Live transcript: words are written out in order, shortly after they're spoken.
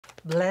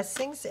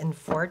Blessings and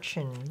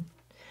fortune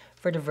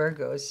for the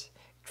Virgos.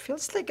 It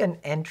feels like an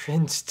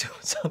entrance to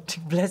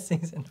something.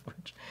 Blessings and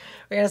fortune.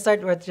 We're gonna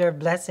start with your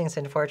blessings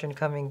and fortune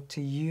coming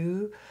to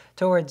you,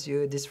 towards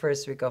you this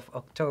first week of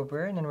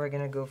October, and then we're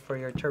gonna go for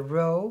your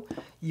tarot,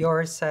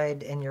 your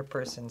side and your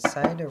person's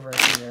side over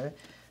here.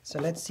 So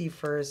let's see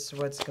first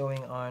what's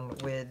going on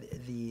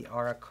with the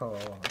oracle.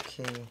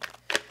 Okay.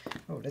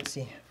 Oh, let's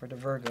see for the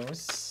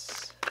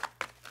Virgos.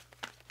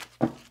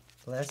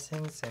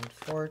 Blessings and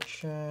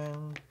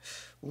fortune.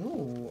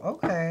 Ooh,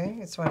 okay.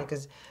 It's funny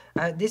because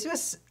this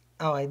was.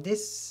 Oh,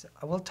 this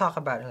we'll talk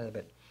about in a little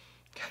bit.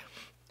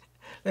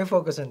 Let me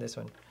focus on this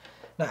one.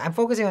 No, I'm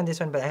focusing on this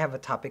one, but I have a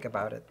topic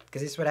about it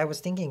because it's what I was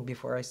thinking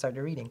before I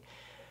started reading.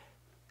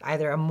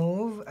 Either a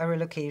move, a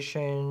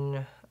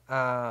relocation,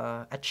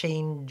 a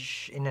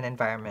change in an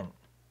environment.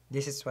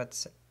 This is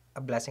what's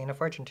a blessing and a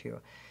fortune to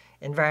you.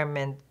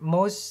 Environment,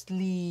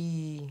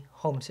 mostly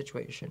home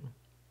situation.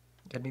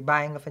 You'll be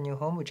buying of a new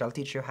home, which I'll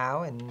teach you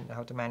how and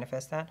how to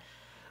manifest that.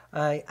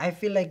 I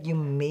feel like you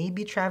may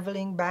be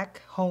traveling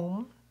back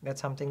home. That's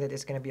something that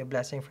is going to be a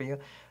blessing for you.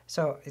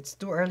 So it's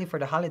too early for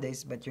the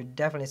holidays, but you're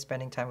definitely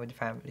spending time with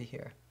family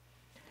here.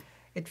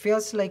 It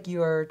feels like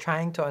you're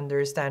trying to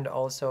understand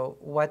also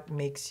what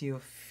makes you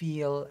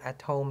feel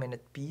at home and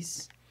at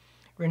peace.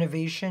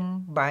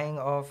 Renovation, buying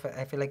of,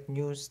 I feel like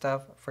new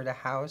stuff for the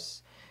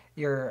house.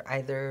 You're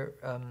either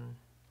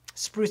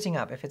sprucing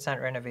up if it's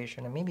not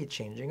renovation, and maybe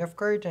changing of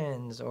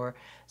curtains or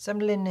some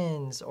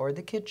linens or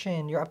the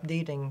kitchen. You're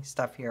updating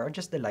stuff here, or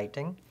just the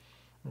lighting.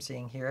 I'm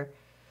seeing here.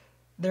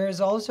 There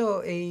is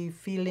also a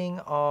feeling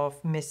of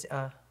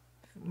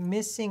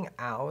missing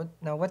out.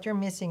 Now, what you're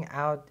missing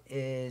out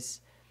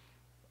is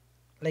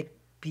like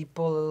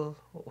people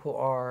who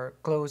are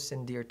close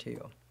and dear to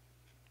you.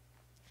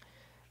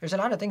 There's a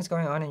lot of things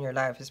going on in your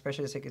life,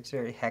 especially as like it's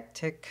very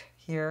hectic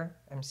here.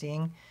 I'm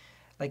seeing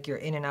like you're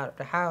in and out of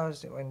the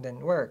house and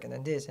then work and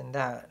then this and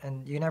that,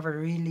 and you never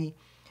really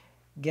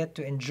get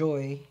to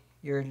enjoy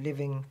your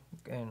living,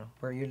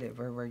 where you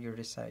live or where you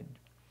reside.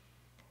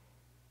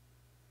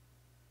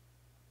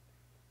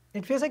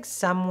 It feels like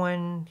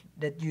someone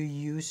that you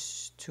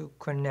used to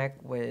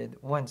connect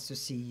with wants to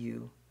see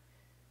you.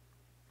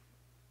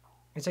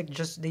 It's like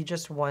just they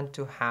just want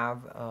to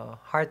have a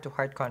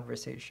heart-to-heart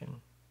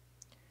conversation.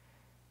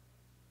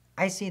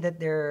 I see that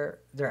they're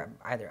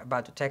either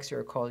about to text you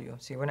or call you.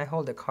 See, when I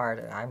hold the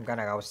card, I'm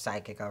gonna go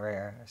psychic over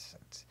here.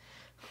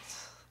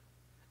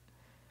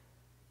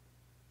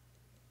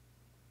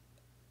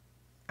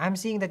 I'm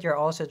seeing that you're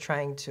also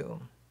trying to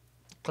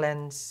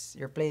cleanse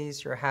your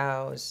place, your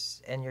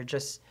house, and you're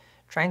just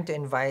trying to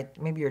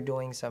invite. Maybe you're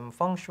doing some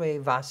feng shui,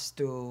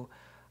 vastu,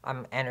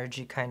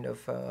 energy kind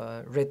of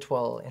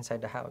ritual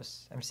inside the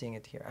house. I'm seeing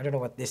it here. I don't know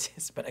what this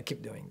is, but I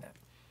keep doing that.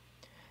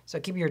 So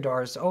keep your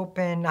doors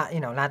open, not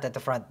at the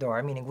front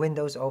door, meaning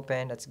windows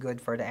open. That's good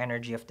for the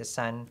energy of the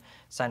sun.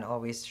 Sun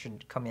always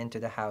should come into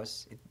the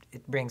house.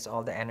 It brings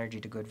all the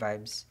energy to good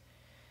vibes.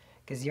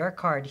 Because your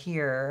card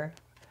here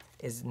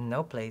is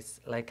no place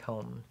like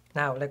home.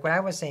 Now, like what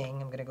I was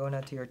saying, I'm gonna go now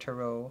to your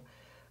tarot.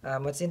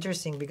 What's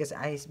interesting, because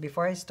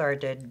before I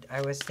started,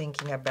 I was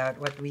thinking about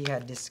what we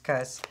had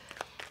discussed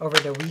over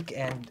the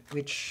weekend,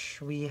 which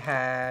we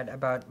had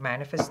about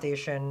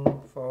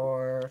manifestation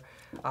for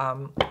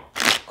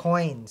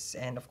coins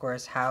and of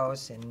course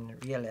house and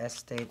real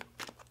estate,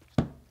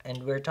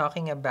 and we're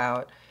talking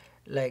about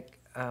like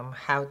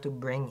how to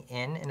bring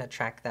in and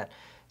attract that.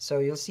 So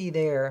you'll see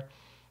there,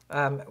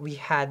 we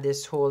had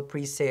this whole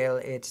pre-sale.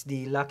 It's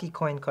the Lucky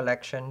Coin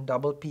Collection,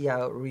 double P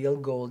out, real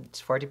gold.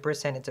 It's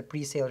 40%. It's a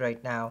pre-sale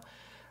right now.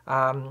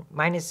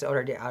 Mine is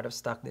already out of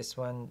stock. This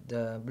one,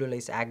 the blue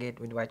lace agate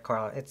with white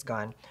coral, it's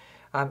gone.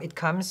 It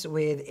comes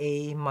with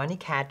a money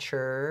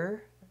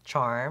catcher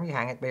charm. You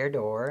hang it by your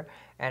door,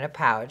 and a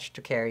pouch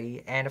to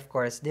carry. And of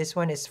course, this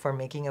one is for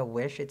making a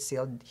wish. It's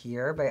sealed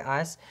here by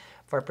us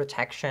for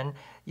protection.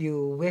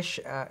 You wish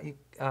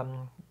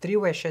 3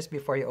 wishes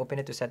before you open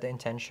it to set the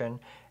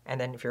intention.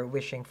 And then if you're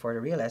wishing for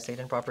the real estate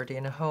and property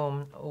in a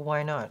home,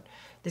 why not?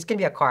 This can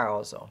be a car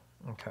also.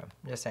 Okay,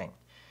 just saying.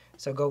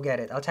 So go get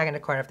it. I'll tag in the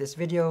corner of this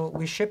video.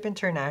 We ship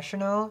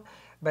international,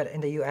 but in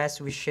the US,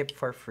 we ship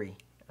for free.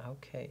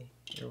 Okay,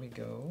 here we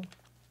go.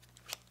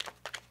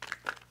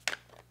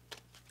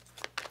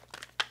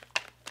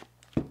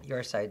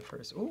 Your side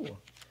first. Ooh,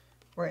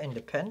 we're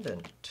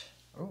independent.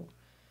 Ooh.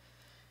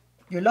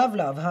 You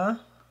love, huh?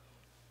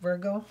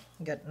 Virgo?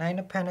 You got 9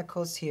 of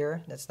Pentacles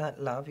here. That's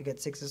not love. You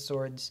get 6 of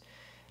Swords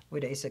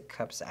with Ace of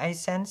Cups. I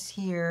sense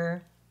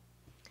here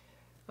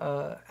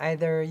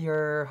either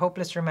you're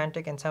hopeless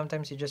romantic and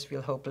sometimes you just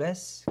feel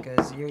hopeless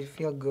because you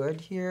feel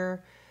good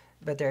here,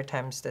 but there are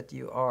times that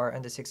you are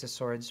on the 6 of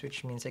Swords,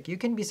 which means like you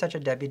can be such a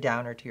Debbie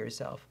Downer to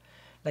yourself.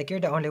 Like you're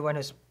the only one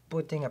who's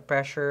putting a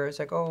pressure. It's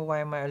like, oh,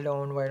 why am I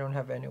alone? Why I don't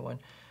have anyone?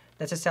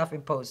 That's a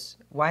self-imposed.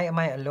 Why am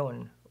I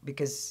alone?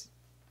 Because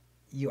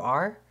you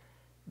are.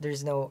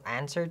 There's no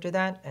answer to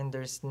that, and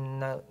there's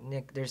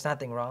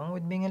nothing wrong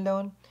with being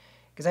alone.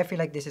 Because I feel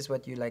like this is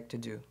what you like to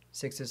do.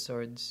 Six of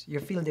Swords. You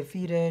feel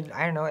defeated.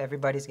 I don't know.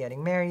 Everybody's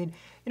getting married.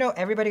 You know,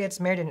 everybody gets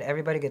married and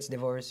everybody gets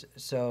divorced.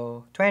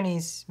 So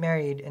 20s,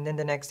 married. And then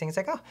the next thing is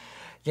like, oh,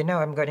 you know,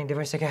 I'm getting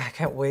divorced. Like, I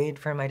can't wait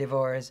for my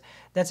divorce.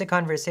 That's a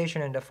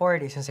conversation in the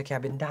 40s. It's like, yeah,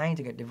 I've been dying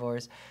to get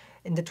divorced.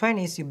 In the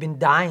 20s, you've been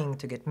dying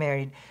to get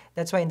married.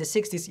 That's why in the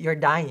 60s, you're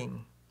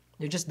dying.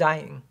 You're just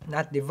dying.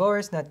 Not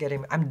divorced, not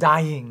getting... I'm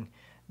dying.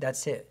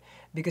 That's it.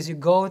 Because you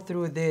go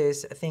through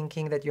this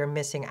thinking that you're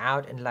missing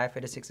out in life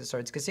with the Six of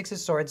Swords. Because Six of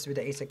Swords with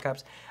the Ace of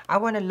Cups, I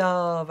want to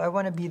love, I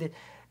want to be the...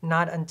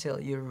 Not until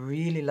you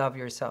really love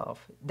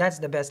yourself. That's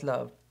the best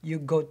love. You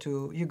go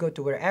to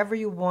wherever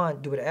you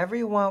want, do whatever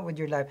you want with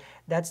your life.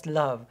 That's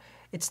love.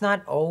 It's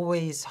not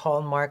always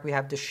hallmark. We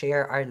have to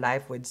share our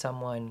life with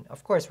someone.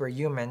 Of course, we're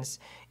humans.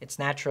 It's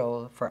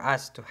natural for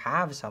us to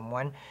have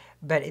someone,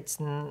 but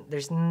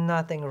there's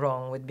nothing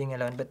wrong with being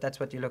alone. But that's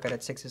what you look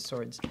at Six of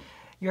Swords.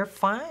 You're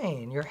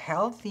fine. You're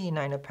healthy,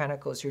 Nine of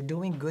Pentacles. You're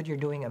doing good. You're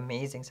doing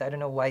amazing. So I don't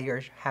know why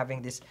you're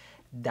having these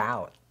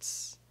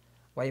doubts.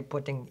 Why are you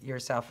putting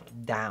yourself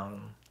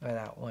down with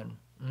that one?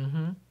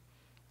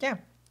 Yeah,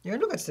 you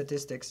look at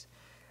statistics.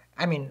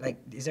 I mean, like,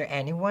 is there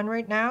anyone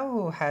right now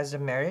who has a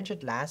marriage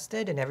that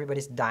lasted and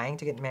everybody's dying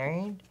to get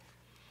married?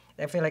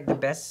 I feel like the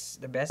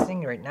best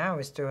thing right now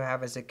is to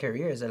have as a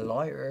career as a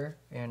lawyer,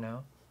 you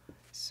know.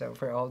 So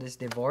for all these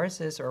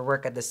divorces or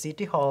work at the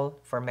city hall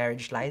for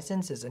marriage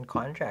licenses and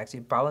contracts,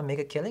 you'd probably make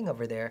a killing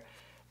over there,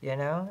 you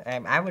know.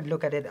 I would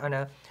look at it on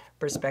a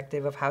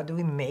perspective of how do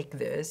we make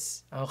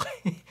this,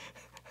 okay.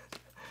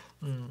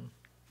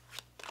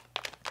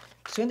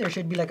 Soon there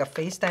should be like a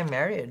FaceTime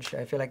marriage.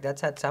 I feel like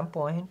that's at some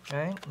point,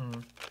 right?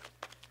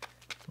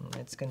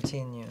 Let's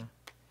continue.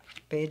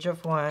 Page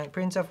of Wands,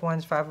 Prince of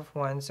Wands, Five of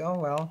Wands. Oh,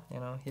 well, you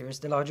know, here's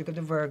the logic of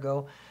the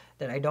Virgo.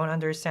 That I don't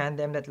understand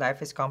them, that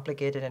life is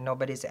complicated and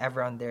nobody's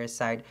ever on their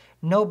side.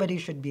 Nobody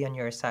should be on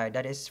your side.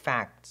 That is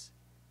facts.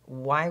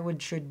 Why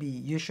would should be?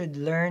 You should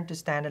learn to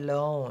stand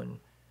alone.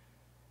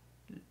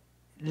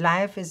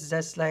 Life is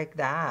just like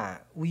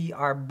that. We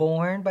are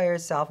born by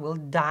ourselves. We'll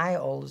die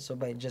also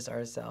by just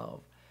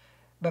ourselves.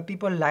 But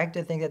people like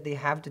to think that they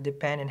have to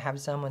depend and have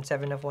someone.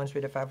 Seven of Wands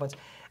with the Five of Wands.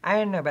 I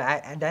don't know,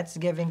 but that's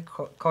giving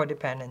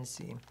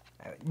codependency.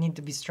 I need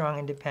to be strong,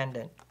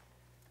 independent.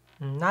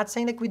 Not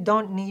saying like we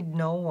don't need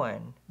no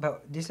one,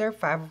 but these are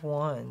Five of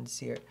Wands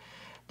here.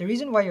 The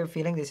reason why you're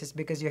feeling this is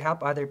because you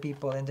help other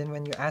people, and then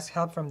when you ask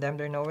help from them,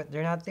 they're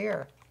not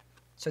there.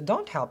 So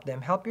don't help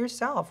them. Help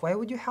yourself. Why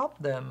would you help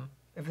them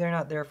if they're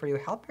not there for you?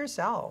 Help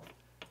yourself.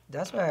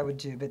 That's what I would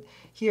do. But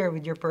here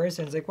with your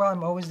person, it's like, well,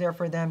 I'm always there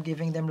for them,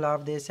 giving them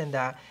love, this and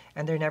that,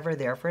 and they're never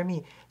there for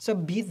me. So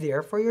be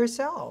there for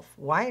yourself.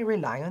 Why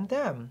rely on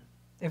them?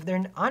 If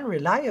they're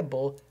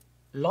unreliable,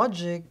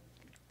 logic,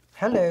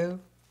 hello,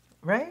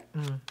 right?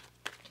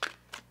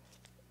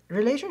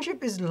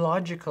 Relationship is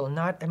logical,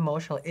 not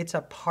emotional. It's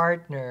a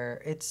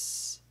partner.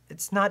 It's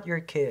not your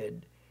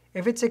kid.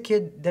 If it's a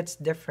kid, that's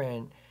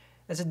different.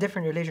 That's a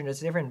different relation.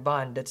 That's a different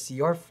bond. That's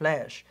your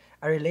flesh.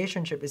 A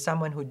relationship is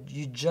someone who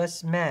you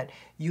just met,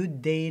 you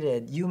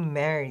dated, you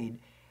married.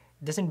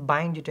 Doesn't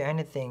bind you to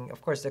anything.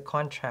 Of course, the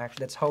contract,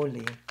 that's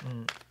holy.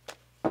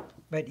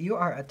 But you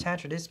are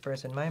attached to this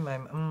person. My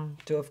mom.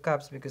 Two of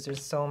Cups because there's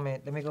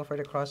soulmate. Let me go for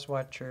the cross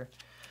watcher.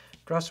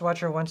 Cross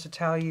watcher wants to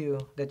tell you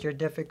that you're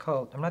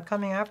difficult. I'm not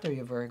coming after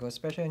you, Virgo,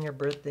 especially in your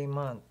birthday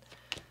month.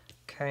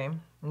 Okay.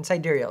 In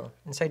sidereal.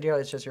 In sidereal,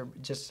 it's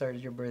just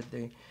started your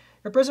birthday.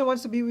 Your person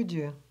wants to be with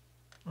you.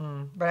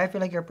 But I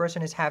feel like your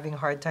person is having a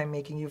hard time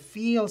making you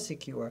feel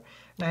secure.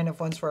 Nine of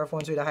Wands, Four of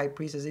Wands with the High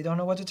Priestess. They don't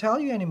know what to tell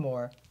you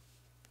anymore.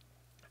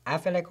 I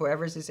feel like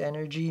whoever's this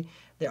energy,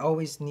 they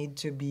always need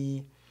to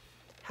be,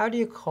 how do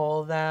you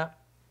call that?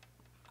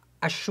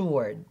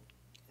 Assured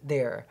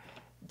there.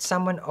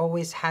 Someone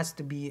always has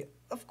to be,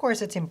 of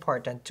course it's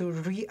important to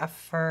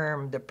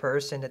reaffirm the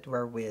person that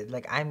we're with.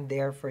 Like, I'm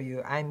there for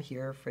you. I'm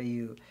here for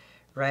you.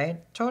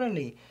 Right?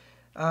 Totally.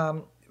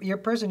 Your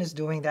person is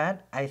doing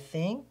that, I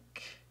think.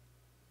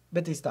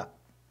 But they stopped.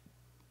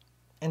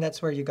 And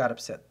that's where you got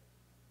upset.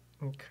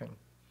 Okay.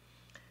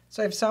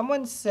 So if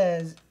someone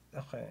says,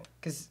 okay,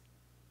 because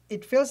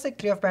it feels like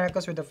Three of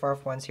Pentacles with the Four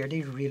of Wands here, they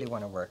really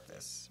want to work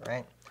this,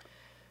 right?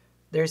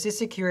 There's this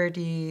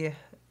security.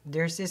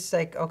 There's this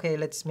like, okay,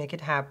 let's make it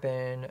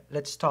happen.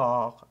 Let's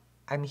talk.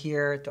 I'm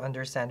here to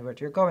understand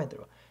what you're going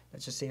through.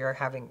 Let's just say you're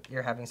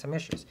having some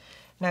issues.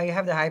 Now you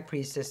have the High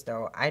Priestess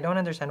though. I don't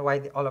understand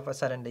why all of a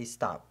sudden they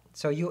stop.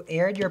 So you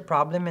aired your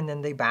problem and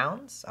then they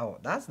bounce? Oh,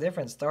 that's a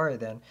different story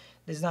then.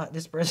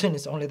 This person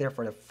is only there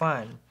for the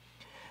fun.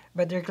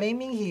 But they're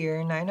claiming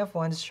here, Nine of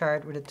Wands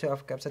chart with the Two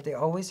of Cups, that they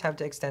always have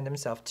to extend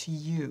themselves to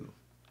you.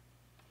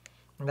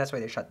 And that's why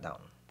they shut down.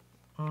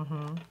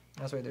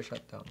 That's why they're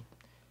shut down.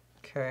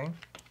 Okay.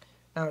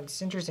 Now it's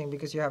interesting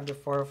because you have the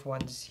Four of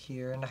Wands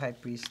here and the High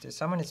Priestess.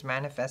 Someone is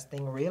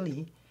manifesting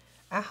really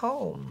a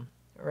home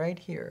right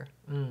here.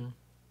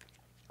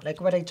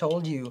 Like what I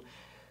told you.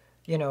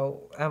 You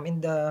know, in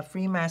the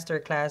free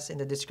masterclass in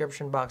the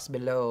description box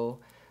below,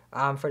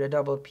 for the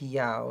double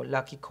Piao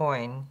lucky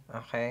coin,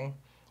 okay,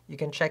 you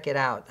can check it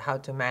out, how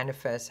to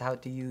manifest, how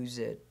to use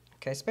it.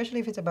 Okay, especially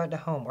if it's about the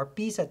home or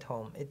peace at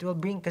home. It will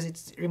bring, because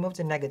it removes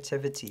the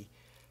negativity.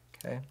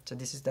 Okay, so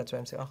that's why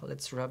I'm saying, oh,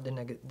 let's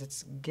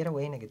let's get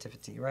away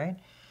negativity, right?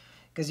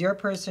 Because your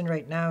person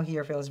right now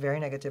here feels very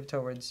negative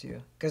towards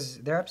you because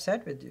they're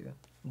upset with you.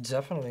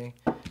 Definitely,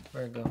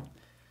 Virgo.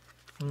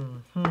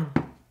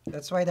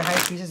 That's why the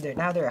high priest is there.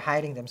 Now they're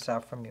hiding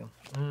themselves from you.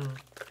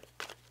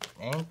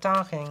 Ain't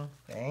talking.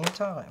 They ain't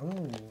talking.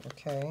 Ooh,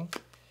 okay.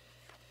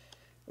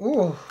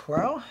 Ooh,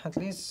 well, at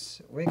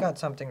least we got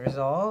something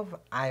resolved,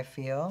 I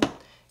feel.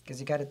 Because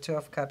you got a Two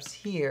of Cups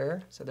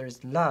here, so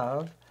there's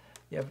love.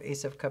 You have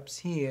Ace of Cups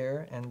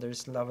here, and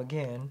there's love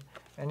again.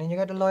 And then you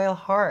got a loyal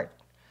heart.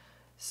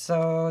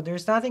 So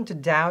there's nothing to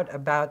doubt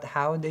about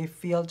how they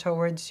feel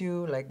towards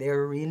you. Like they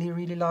really,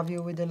 really love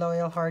you with the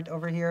loyal heart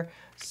over here.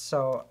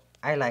 So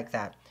I like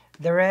that.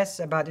 The rest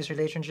about this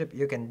relationship,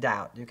 you can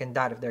doubt. You can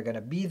doubt if they're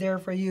gonna be there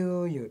for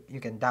you. You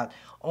can doubt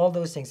all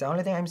those things. The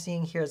only thing I'm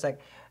seeing here is like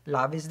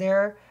love is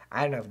there.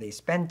 I don't know if they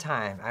spend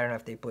time. I don't know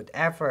if they put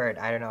effort.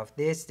 I don't know if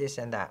this,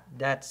 and that.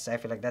 I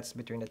feel like that's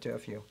between the two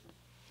of you.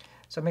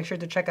 So make sure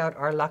to check out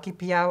our Lucky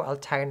Piao. I'll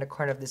tie in the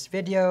corner of this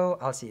video.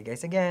 I'll see you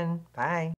guys again. Bye.